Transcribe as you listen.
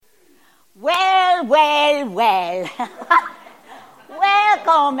Well.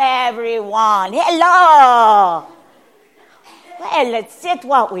 Welcome, everyone. Hello. Well, let's see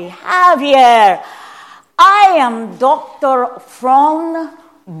what we have here. I am Dr. Fron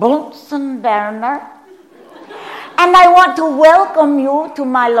Bunsen-Berner, and I want to welcome you to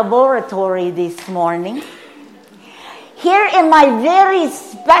my laboratory this morning. Here in my very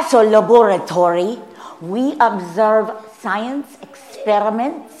special laboratory, we observe science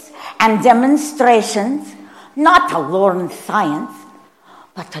experiments and demonstrations, not to learn science,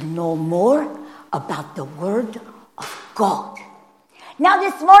 but to know more about the Word of God. Now,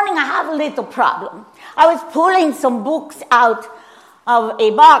 this morning I have a little problem. I was pulling some books out of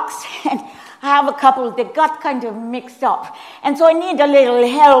a box, and I have a couple that got kind of mixed up. And so I need a little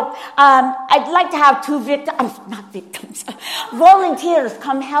help. I'd like to have volunteers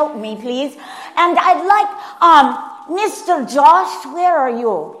come help me, please. And I'd like Mr. Josh, where are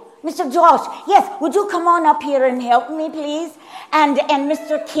you? Mr. Josh, yes, would you come on up here and help me, please? And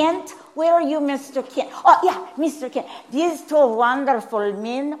Mr. Kent, where are you, Mr. Kent? Oh, yeah, Mr. Kent. These two wonderful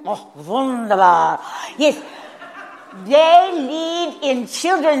men, wunderbar. Yes, they lead in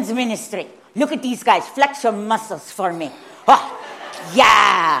children's ministry. Look at these guys. Flex your muscles for me. Oh,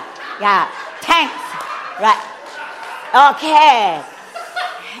 yeah. Thanks. Right. Okay.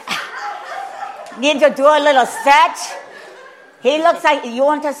 Need to do a little stretch. He looks like, you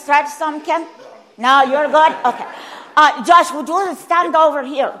want to stretch some, Ken? No, you're good? Okay. Josh, would you stand over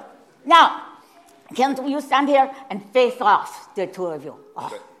here? Now, Ken, will you stand here and face off, the two of you?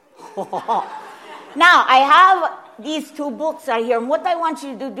 Oh. Now, I have these two books right here. And what I want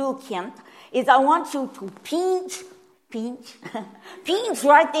you to do, Kent, is I want you to pinch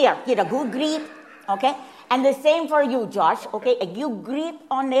right there. Get a good grip, okay? And the same for you, Josh, okay? A good grip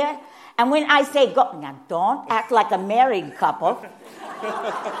on there. And when I say go, now don't act like a married couple,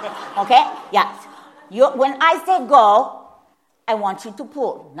 okay? Yes. When I say go, I want you to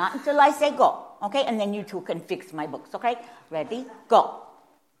pull, not until I say go, okay? And then you two can fix my books, okay? Ready? Go.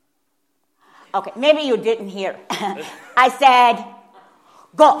 Okay, maybe you didn't hear. I said,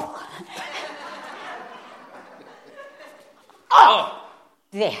 go. Oh,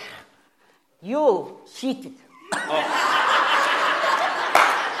 there. You cheated.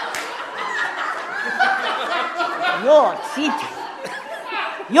 You cheated.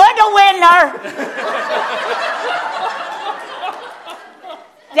 You're the winner.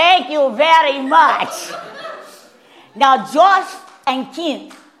 Thank you very much. Now, Josh and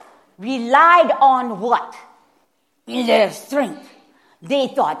Kent relied on what? In their strength. They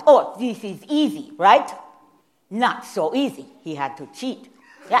thought, oh, this is easy, right? Not so easy. He had to cheat.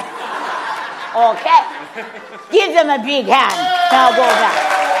 Yeah. Okay. Give them a big hand. Now go back.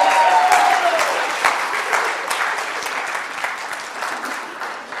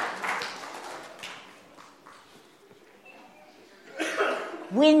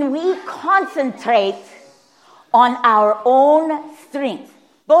 When we concentrate on our own strength,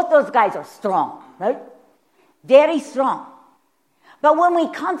 both those guys are strong, right? Very strong. But when we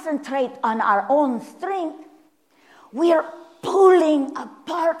concentrate on our own strength, we are pulling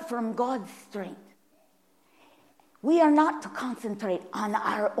apart from God's strength. We are not to concentrate on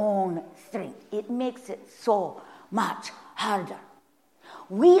our own strength. It makes it so much harder.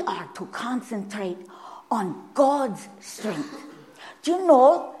 We are to concentrate on God's strength. Do you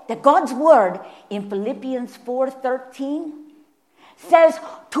know that God's word in Philippians 4:13 says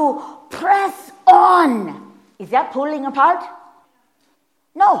to press on? Is that pulling apart?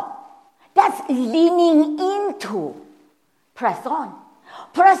 No. That's leaning into. Press on.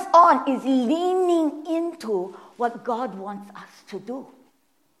 Press on is leaning into what God wants us to do.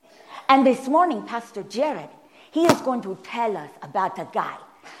 And this morning, Pastor Jared, he is going to tell us about a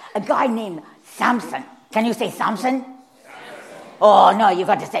guy named Samson. Can you say Samson? Oh, no, you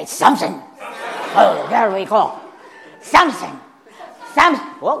got to say Samson. Oh, there we go. Samson.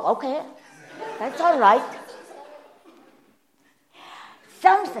 Well, okay. That's all right.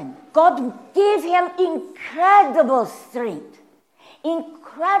 Samson, God gave him incredible strength.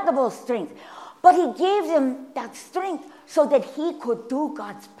 Incredible strength. But he gave him that strength so that he could do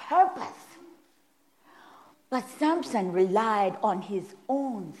God's purpose. But Samson relied on his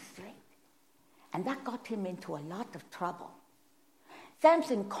own strength. And that got him into a lot of trouble.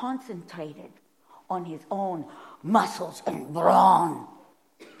 Samson concentrated on his own muscles and brawn,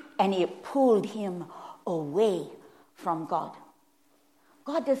 and it pulled him away from God.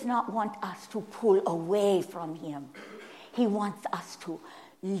 God does not want us to pull away from him. He wants us to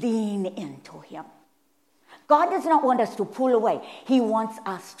lean into him. God does not want us to pull away. He wants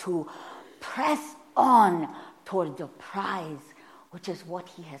us to press on toward the prize which is what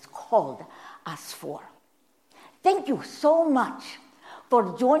he has called us for. Thank you so much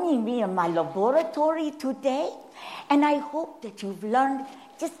for joining me in my laboratory today, and I hope that you've learned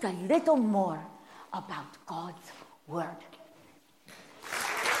just a little more about God's Word.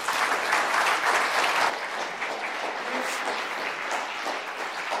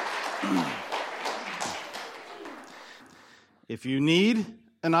 If you need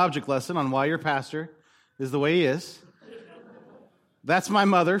an object lesson on why your pastor is the way he is, that's my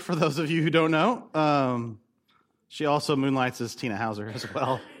mother, for those of you who don't know. She also moonlights as Tina Hauser as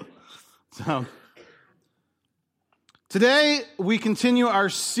well. So today we continue our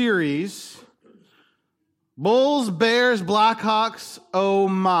series, Bulls, Bears, Blackhawks, oh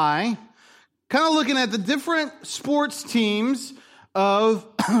my. Kind of looking at the different sports teams of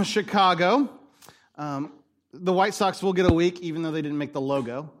Chicago. The White Sox will get a week, even though they didn't make the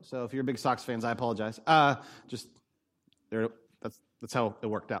logo. So if you're big Sox fans, I apologize. That's how it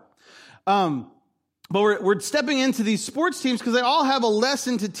worked out. But we're stepping into these sports teams because they all have a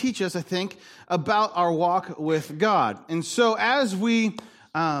lesson to teach us, I think, about our walk with God. And so as we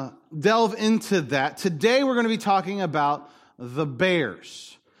delve into that, today we're going to be talking about the Bears.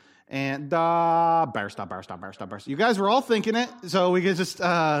 And Bears. You guys were all thinking it, so we can just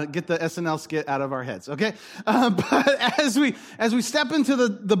get the SNL skit out of our heads, okay? But as we step into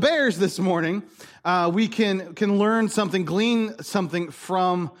the Bears this morning, we can learn something, glean something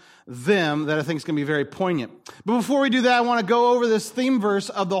from them that I think is going to be very poignant. But before we do that, I want to go over this theme verse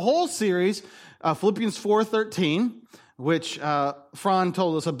of the whole series, Philippians 4:13, which Fran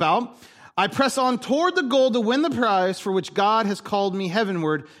told us about. I press on toward the goal to win the prize for which God has called me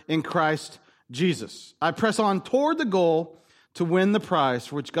heavenward in Christ Jesus. I press on toward the goal to win the prize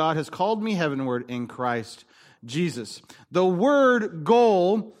for which God has called me heavenward in Christ Jesus. The word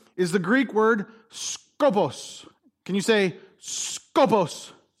goal is the Greek word skopos. Can you say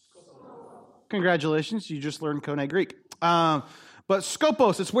skopos? Congratulations, you just learned Koine Greek. But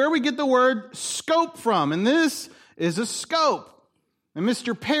skopos, it's where we get the word scope from, and this is a scope. And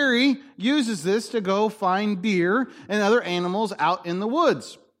Mr. Perry uses this to go find deer and other animals out in the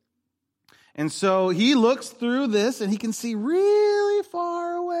woods. And so he looks through this and he can see really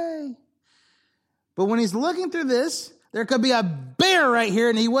far away. But when he's looking through this, there could be a bear right here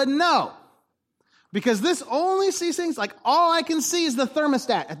and he wouldn't know. Because this only sees things like all I can see is the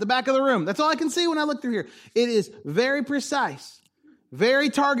thermostat at the back of the room. That's all I can see when I look through here. It is very precise, very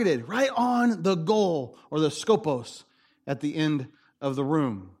targeted, right on the goal or the scopos at the end of the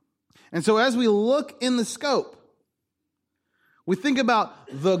room. And so as we look in the scope, we think about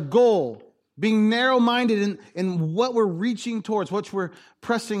the goal, being narrow-minded in what we're reaching towards, what we're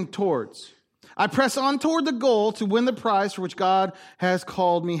pressing towards. I press on toward the goal to win the prize for which God has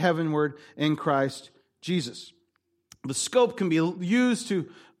called me heavenward in Christ Jesus. The scope can be used to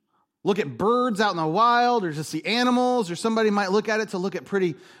look at birds out in the wild or to see animals, or somebody might look at it to look at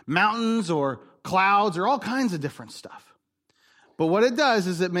pretty mountains or clouds or all kinds of different stuff. But what it does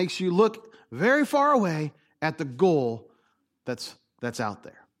is it makes you look very far away at the goal that's out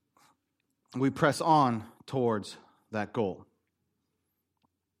there. We press on towards that goal.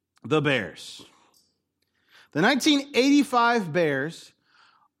 The Bears. The 1985 Bears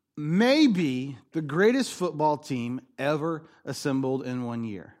may be the greatest football team ever assembled in one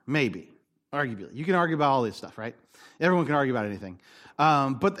year. Maybe. Arguably. You can argue about all this stuff, right? Everyone can argue about anything.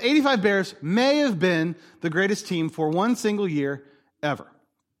 But the 85 Bears may have been the greatest team for one single year ever.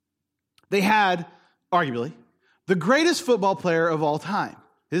 They had, arguably, the greatest football player of all time.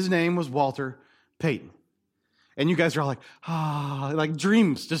 His name was Walter Payton. And you guys are all like, like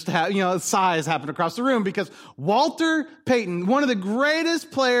dreams just to have, sighs happened across the room because Walter Payton, one of the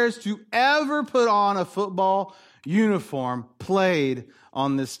greatest players to ever put on a football uniform, played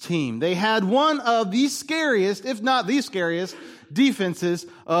on this team. They had one of the scariest, if not the scariest, defenses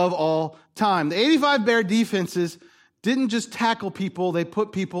of all time. The 85 Bear defenses didn't just tackle people, they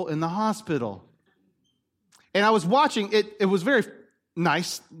put people in the hospital. And I was watching, it was very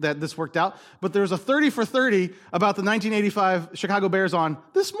nice that this worked out, but there was a 30 for 30 about the 1985 Chicago Bears on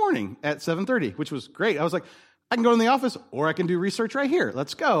this morning at 7:30, which was great. I was like, I can go in the office or I can do research right here.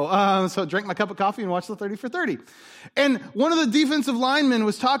 Let's go. So I drank my cup of coffee and watched the 30 for 30. And one of the defensive linemen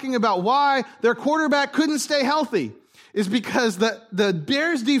was talking about why their quarterback couldn't stay healthy. Is because the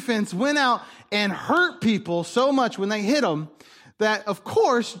Bears defense went out and hurt people so much when they hit them that, of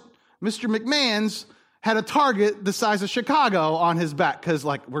course, Mr. McMahon's had a target the size of Chicago on his back because,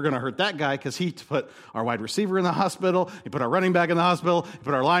 we're going to hurt that guy because he put our wide receiver in the hospital, he put our running back in the hospital, he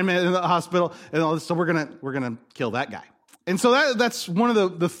put our lineman in the hospital, and all this, so we're going to kill that guy. And so that's one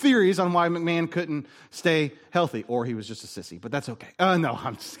of the theories on why McMahon couldn't stay healthy, or he was just a sissy, but that's okay. No,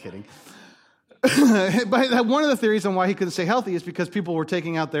 I'm just kidding. But one of the theories on why he couldn't stay healthy is because people were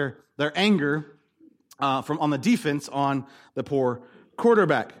taking out their anger on the defense on the poor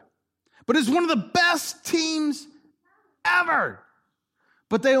quarterback. But it's one of the best teams ever.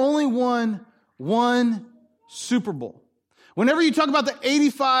 But they only won one Super Bowl. Whenever you talk about the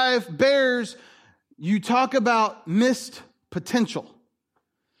 85 Bears, you talk about missed potential.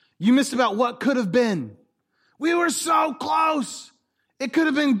 You missed about what could have been. We were so close. It could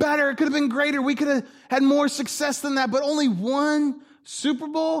have been better. It could have been greater. We could have had more success than that, but only one Super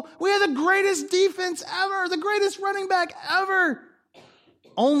Bowl. We had the greatest defense ever, the greatest running back ever.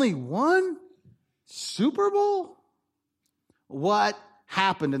 Only one Super Bowl? What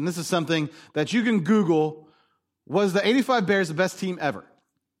happened? And this is something that you can Google. Was the 85 Bears the best team ever?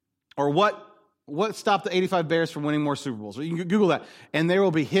 Or what stopped the 85 Bears from winning more Super Bowls? Or you can Google that, and there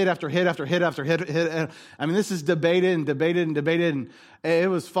will be hit after hit after hit after hit. I mean, this is debated, and it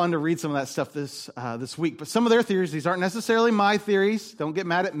was fun to read some of that stuff this week. But some of their theories, these aren't necessarily my theories. Don't get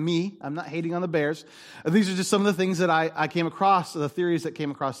mad at me. I'm not hating on the Bears. These are just some of the things that I came across, the theories that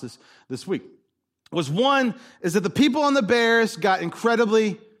came across this week. One is that the people on the Bears got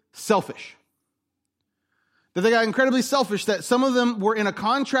incredibly selfish. That they got incredibly selfish, that some of them were in a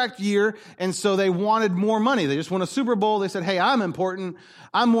contract year, and so they wanted more money. They just won a Super Bowl. They said, hey, I'm important.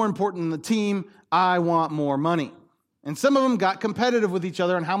 I'm more important than the team. I want more money. And some of them got competitive with each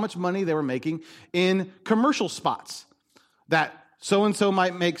other on how much money they were making in commercial spots. That so-and-so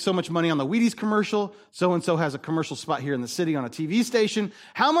might make so much money on the Wheaties commercial. So-and-so has a commercial spot here in the city on a TV station.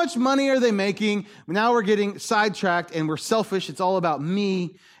 How much money are they making? Now we're getting sidetracked and we're selfish. It's all about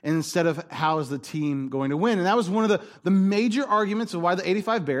me instead of how is the team going to win. And that was one of the major arguments of why the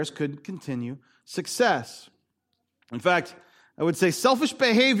 85 Bears could continue success. In fact, I would say selfish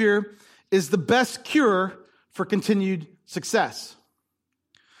behavior is the best cure for continued success.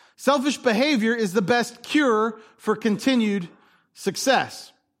 Selfish behavior is the best cure for continued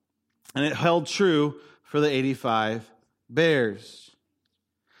success. And it held true for the 85 Bears.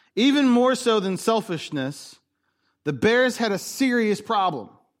 Even more so than selfishness, the Bears had a serious problem.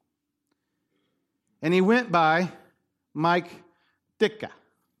 And he went by Mike Ditka.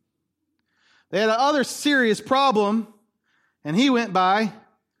 They had another serious problem, and he went by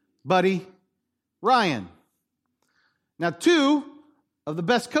Buddy Ryan. Now, two of the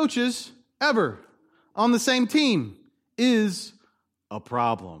best coaches ever on the same team is a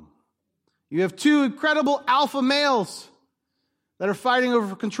problem. You have two incredible alpha males that are fighting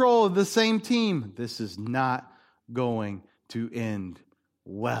over control of the same team. This is not going to end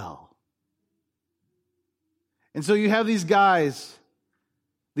well. And so you have these guys,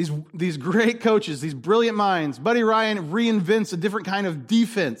 these great coaches, these brilliant minds. Buddy Ryan reinvents a different kind of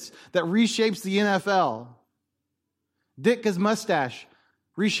defense that reshapes the NFL. Ditka's mustache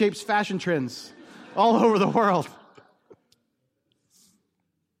reshapes fashion trends all over the world.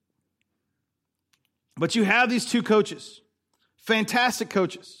 But you have these two coaches, fantastic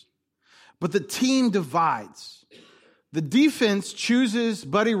coaches, but the team divides. The defense chooses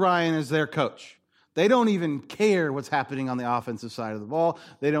Buddy Ryan as their coach. They don't even care what's happening on the offensive side of the ball.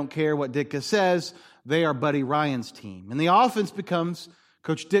 They don't care what Ditka says. They are Buddy Ryan's team. And the offense becomes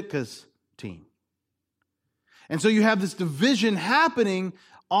Coach Ditka's team. And so you have this division happening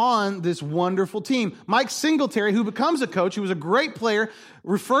on this wonderful team. Mike Singletary, who becomes a coach, who was a great player,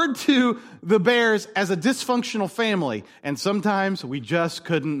 referred to the Bears as a dysfunctional family. And sometimes we just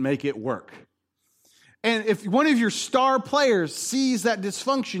couldn't make it work. And if one of your star players sees that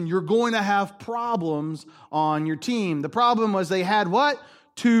dysfunction, you're going to have problems on your team. The problem was they had what?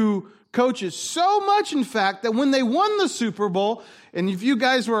 Two coaches. So much, in fact, that when they won the Super Bowl, and if you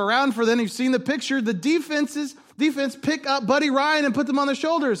guys were around for then, you've seen the picture, the defense pick up Buddy Ryan and put them on their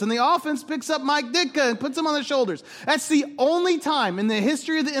shoulders, and the offense picks up Mike Ditka and puts them on their shoulders. That's the only time in the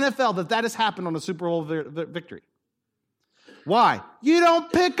history of the NFL that has happened on a Super Bowl victory. Why? You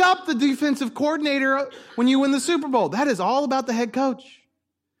don't pick up the defensive coordinator when you win the Super Bowl. That is all about the head coach.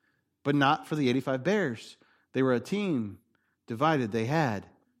 But not for the 85 Bears. They were a team divided. They had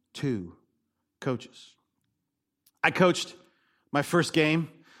two coaches. I coached my first game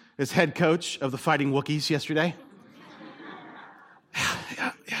as head coach of the Fighting Wookiees yesterday.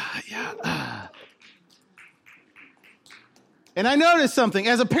 Yeah. And I noticed something.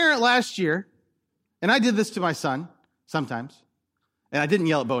 As a parent last year, and I did this to my son sometimes, and I didn't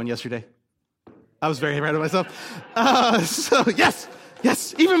yell at Bowen yesterday. I was very proud of myself. So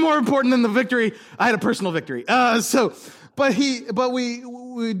yes, even more important than the victory, I had a personal victory. But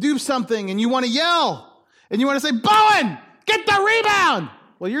we do something, and you want to yell, and you want to say, Bowen, get the rebound.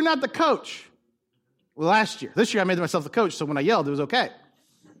 Well, you're not the coach. Well, last year. This year I made myself the coach, so when I yelled, it was okay.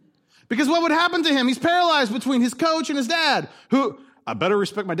 Because what would happen to him? He's paralyzed between his coach and his dad, who, I better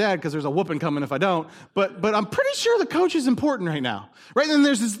respect my dad because there's a whooping coming if I don't, but I'm pretty sure the coach is important right now, right? And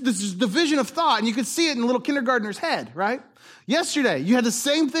there's this division of thought, and you could see it in a little kindergartner's head, right? Yesterday, you had the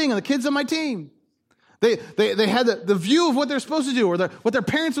same thing on the kids on my team. They had the view of what they're supposed to do, or what their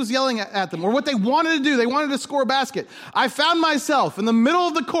parents was yelling at them, or what they wanted to do. They wanted to score a basket. I found myself in the middle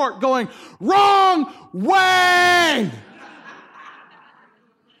of the court going, wrong way!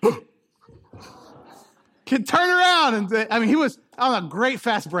 Kid turned around, and he was on a great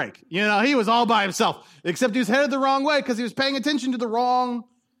fast break. He was all by himself, except he was headed the wrong way because he was paying attention to the wrong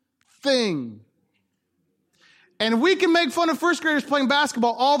thing. And we can make fun of first graders playing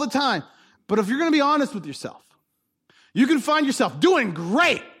basketball all the time. But if you're going to be honest with yourself, you can find yourself doing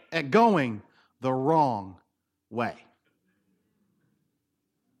great at going the wrong way.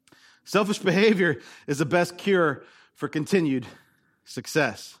 Selfish behavior is the best cure for continued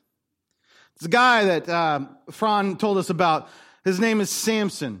success. It's a guy that Fran told us about. His name is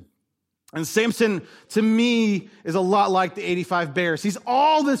Samson. And Samson, to me, is a lot like the 85 Bears. He's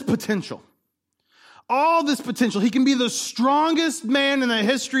all this potential. All this potential. He can be the strongest man in the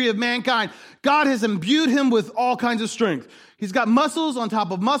history of mankind. God has imbued him with all kinds of strength. He's got muscles on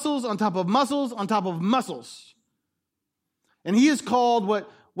top of muscles on top of muscles on top of muscles. And he is called what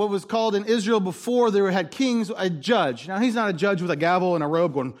was called in Israel before they had kings, a judge. Now, he's not a judge with a gavel and a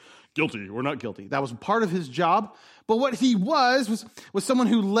robe going, guilty or not guilty. That was part of his job. But what he was someone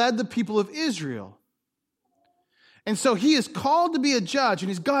who led the people of Israel. And so he is called to be a judge,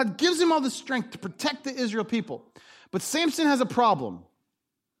 and God gives him all the strength to protect the Israel people. But Samson has a problem.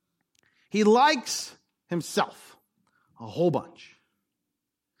 He likes himself a whole bunch.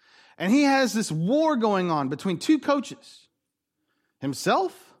 And he has this war going on between two coaches,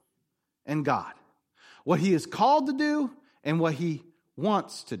 himself and God. What he is called to do and what he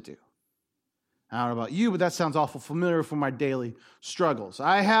wants to do. I don't know about you, but that sounds awful familiar from my daily struggles.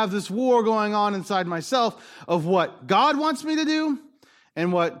 I have this war going on inside myself of what God wants me to do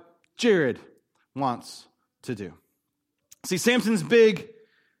and what Jared wants to do. See, Samson's big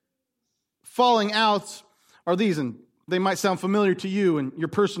falling outs are these, and they might sound familiar to you and your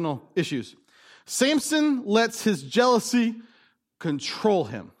personal issues. Samson lets his jealousy control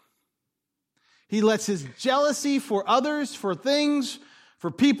him. He lets his jealousy for others, for things,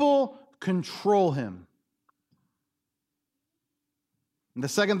 for people, control him. And the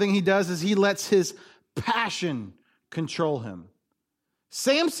second thing he does is he lets his passion control him.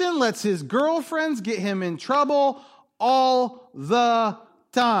 Samson lets his girlfriends get him in trouble all the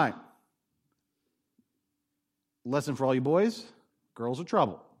time. Lesson for all you boys, girls are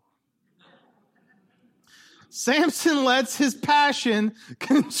trouble. Samson lets his passion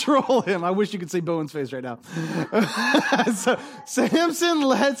control him. I wish you could see Bowen's face right now. So Samson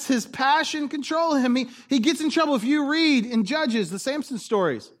lets his passion control him. He gets in trouble. If you read in Judges, the Samson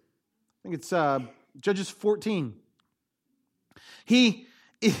stories, I think it's Judges 14. He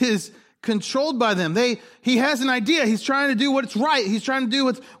is controlled by them. He has an idea. He's trying to do what's right. He's trying to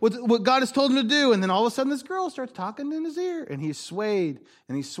do what God has told him to do. And then all of a sudden this girl starts talking in his ear. And he's swayed,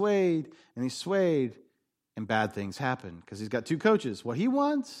 and he's swayed, and he's swayed. And bad things happen because he's got two coaches, what he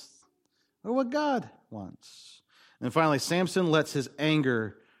wants or what God wants. And finally, Samson lets his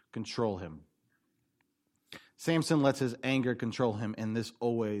anger control him. Samson lets his anger control him, and this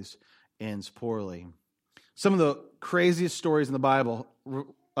always ends poorly. Some of the craziest stories in the Bible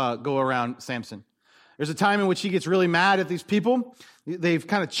go around Samson. There's a time in which he gets really mad at these people. They've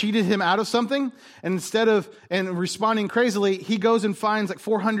kind of cheated him out of something, and instead of responding crazily, he goes and finds like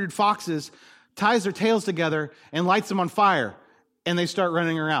 400 foxes, ties their tails together, and lights them on fire, and they start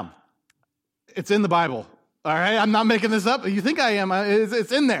running around. It's in the Bible, all right? I'm not making this up. You think I am.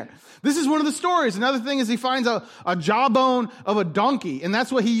 It's in there. This is one of the stories. Another thing is he finds a jawbone of a donkey, and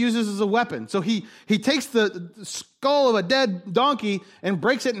that's what he uses as a weapon. So he takes the skull of a dead donkey and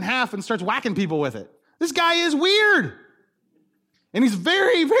breaks it in half and starts whacking people with it. This guy is weird, and he's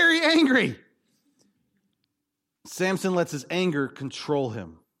very, very angry. Samson lets his anger control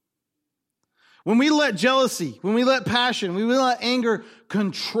him. When we let jealousy, when we let passion, when we let anger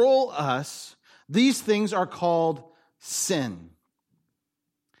control us, these things are called sin.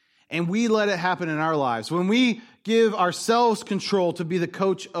 And we let it happen in our lives. When we give ourselves control to be the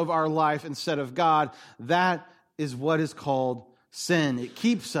coach of our life instead of God, that is what is called sin. It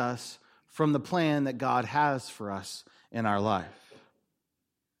keeps us from the plan that God has for us in our life.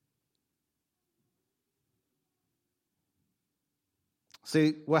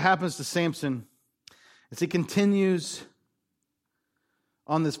 See, what happens to Samson is he continues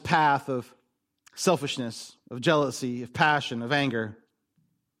on this path of selfishness, of jealousy, of passion, of anger.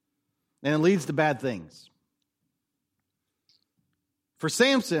 And it leads to bad things. For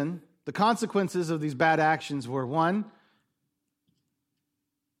Samson, the consequences of these bad actions were, one,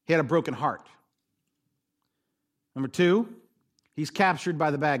 he had a broken heart. Number two, he's captured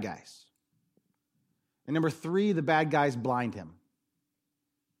by the bad guys. And number three, the bad guys blind him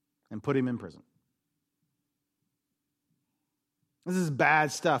and put him in prison. This is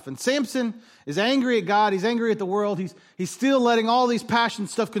bad stuff. And Samson is angry at God. He's angry at the world. He's still letting all these passion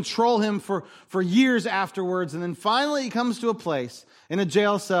stuff control him for years afterwards. And then finally he comes to a place in a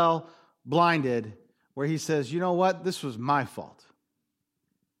jail cell, blinded, where he says, you know what? This was my fault.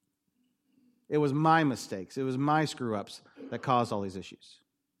 It was my mistakes. It was my screw-ups that caused all these issues.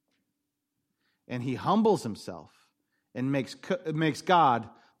 And he humbles himself and makes God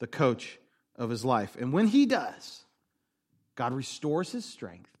the coach of his life. And when he does, God restores his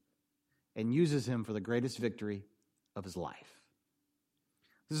strength and uses him for the greatest victory of his life.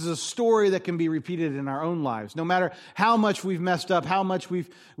 This is a story that can be repeated in our own lives. No matter how much we've messed up, how much we've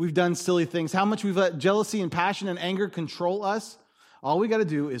done silly things, how much we've let jealousy and passion and anger control us, all we got to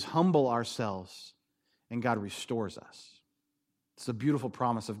do is humble ourselves and God restores us. It's a beautiful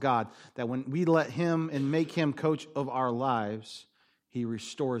promise of God that when we let him and make him coach of our lives, he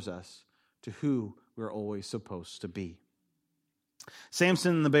restores us to who we're always supposed to be.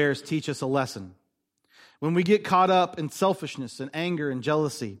 Samson and the bears teach us a lesson. When we get caught up in selfishness and anger and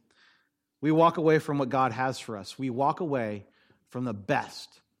jealousy, we walk away from what God has for us. We walk away from the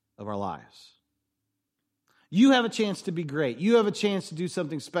best of our lives. You have a chance to be great. You have a chance to do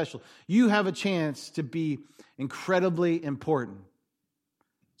something special. You have a chance to be incredibly important.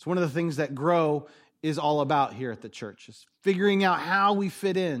 It's one of the things that Grow is all about here at the church, is figuring out how we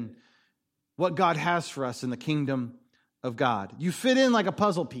fit in what God has for us in the kingdom of God. You fit in like a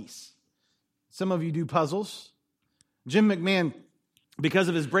puzzle piece. Some of you do puzzles. Jim McMahon, because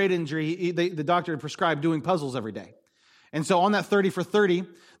of his brain injury, the doctor had prescribed doing puzzles every day. And so on that 30 for 30,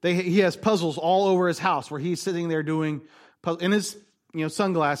 he has puzzles all over his house where he's sitting there doing, in his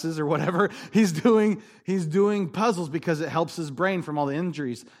sunglasses or whatever, he's doing puzzles because it helps his brain from all the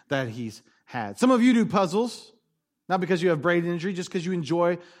injuries that he's had. Some of you do puzzles, not because you have brain injury, just because you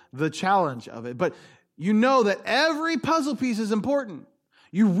enjoy the challenge of it. But you know that every puzzle piece is important.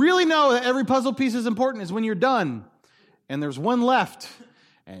 You really know that every puzzle piece is important is when you're done and there's one left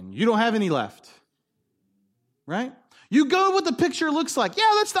and you don't have any left. Right? You go with what the picture looks like.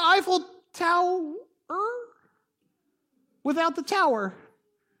 Yeah, that's the Eiffel Tower without the tower.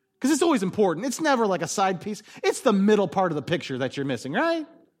 Because it's always important. It's never like a side piece. It's the middle part of the picture that you're missing, right?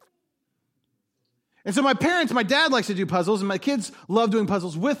 And so my dad likes to do puzzles, and my kids love doing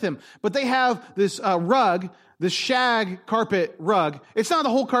puzzles with him. But they have this rug, this shag carpet rug. It's not the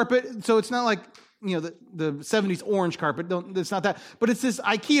whole carpet, so it's not like the 70s orange carpet. It's not that. But it's this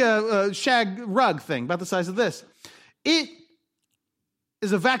IKEA shag rug thing, about the size of this. It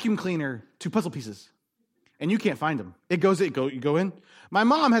is a vacuum cleaner to puzzle pieces, and you can't find them. You go in. My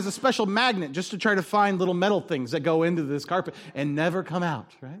mom has a special magnet just to try to find little metal things that go into this carpet and never come out,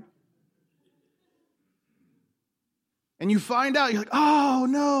 right? And you find out, you're like, oh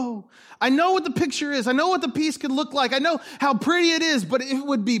no, I know what the picture is. I know what the piece could look like. I know how pretty it is, but it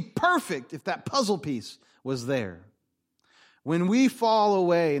would be perfect if that puzzle piece was there. When we fall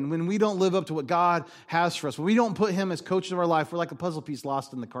away and when we don't live up to what God has for us, when we don't put him as coach of our life, we're like a puzzle piece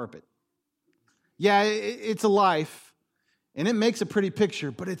lost in the carpet. Yeah, it's a life, and it makes a pretty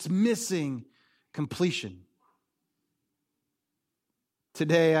picture, but it's missing completion.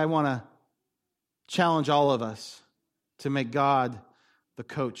 Today, I want to challenge all of us to make God the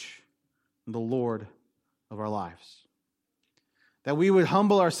coach and the Lord of our lives. That we would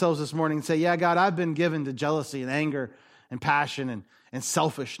humble ourselves this morning and say, yeah, God, I've been given to jealousy and anger and passion and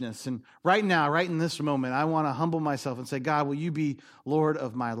selfishness. And right now, right in this moment, I want to humble myself and say, God, will you be Lord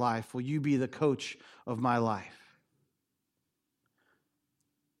of my life? Will you be the coach of my life?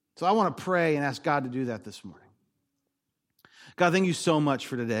 So I want to pray and ask God to do that this morning. God, thank you so much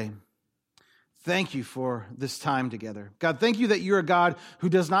for today. Thank you for this time together. God, thank you that you're a God who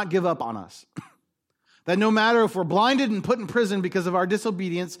does not give up on us. That no matter if we're blinded and put in prison because of our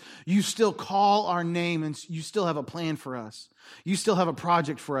disobedience, you still call our name and you still have a plan for us. You still have a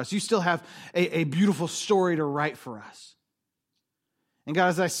project for us. You still have a beautiful story to write for us. And God,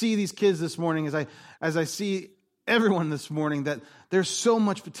 as I see these kids this morning, as I see everyone this morning, that there's so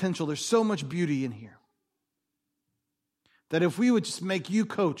much potential, there's so much beauty in here. That if we would just make you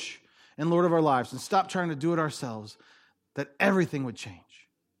coach and Lord of our lives and stop trying to do it ourselves, that everything would change.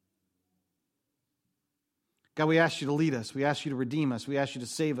 God, we ask you to lead us. We ask you to redeem us. We ask you to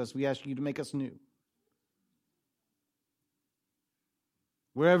save us. We ask you to make us new.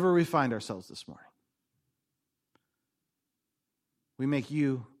 Wherever we find ourselves this morning, we make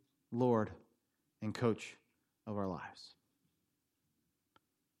you Lord and coach of our lives.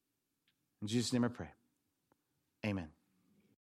 In Jesus' name I pray. Amen.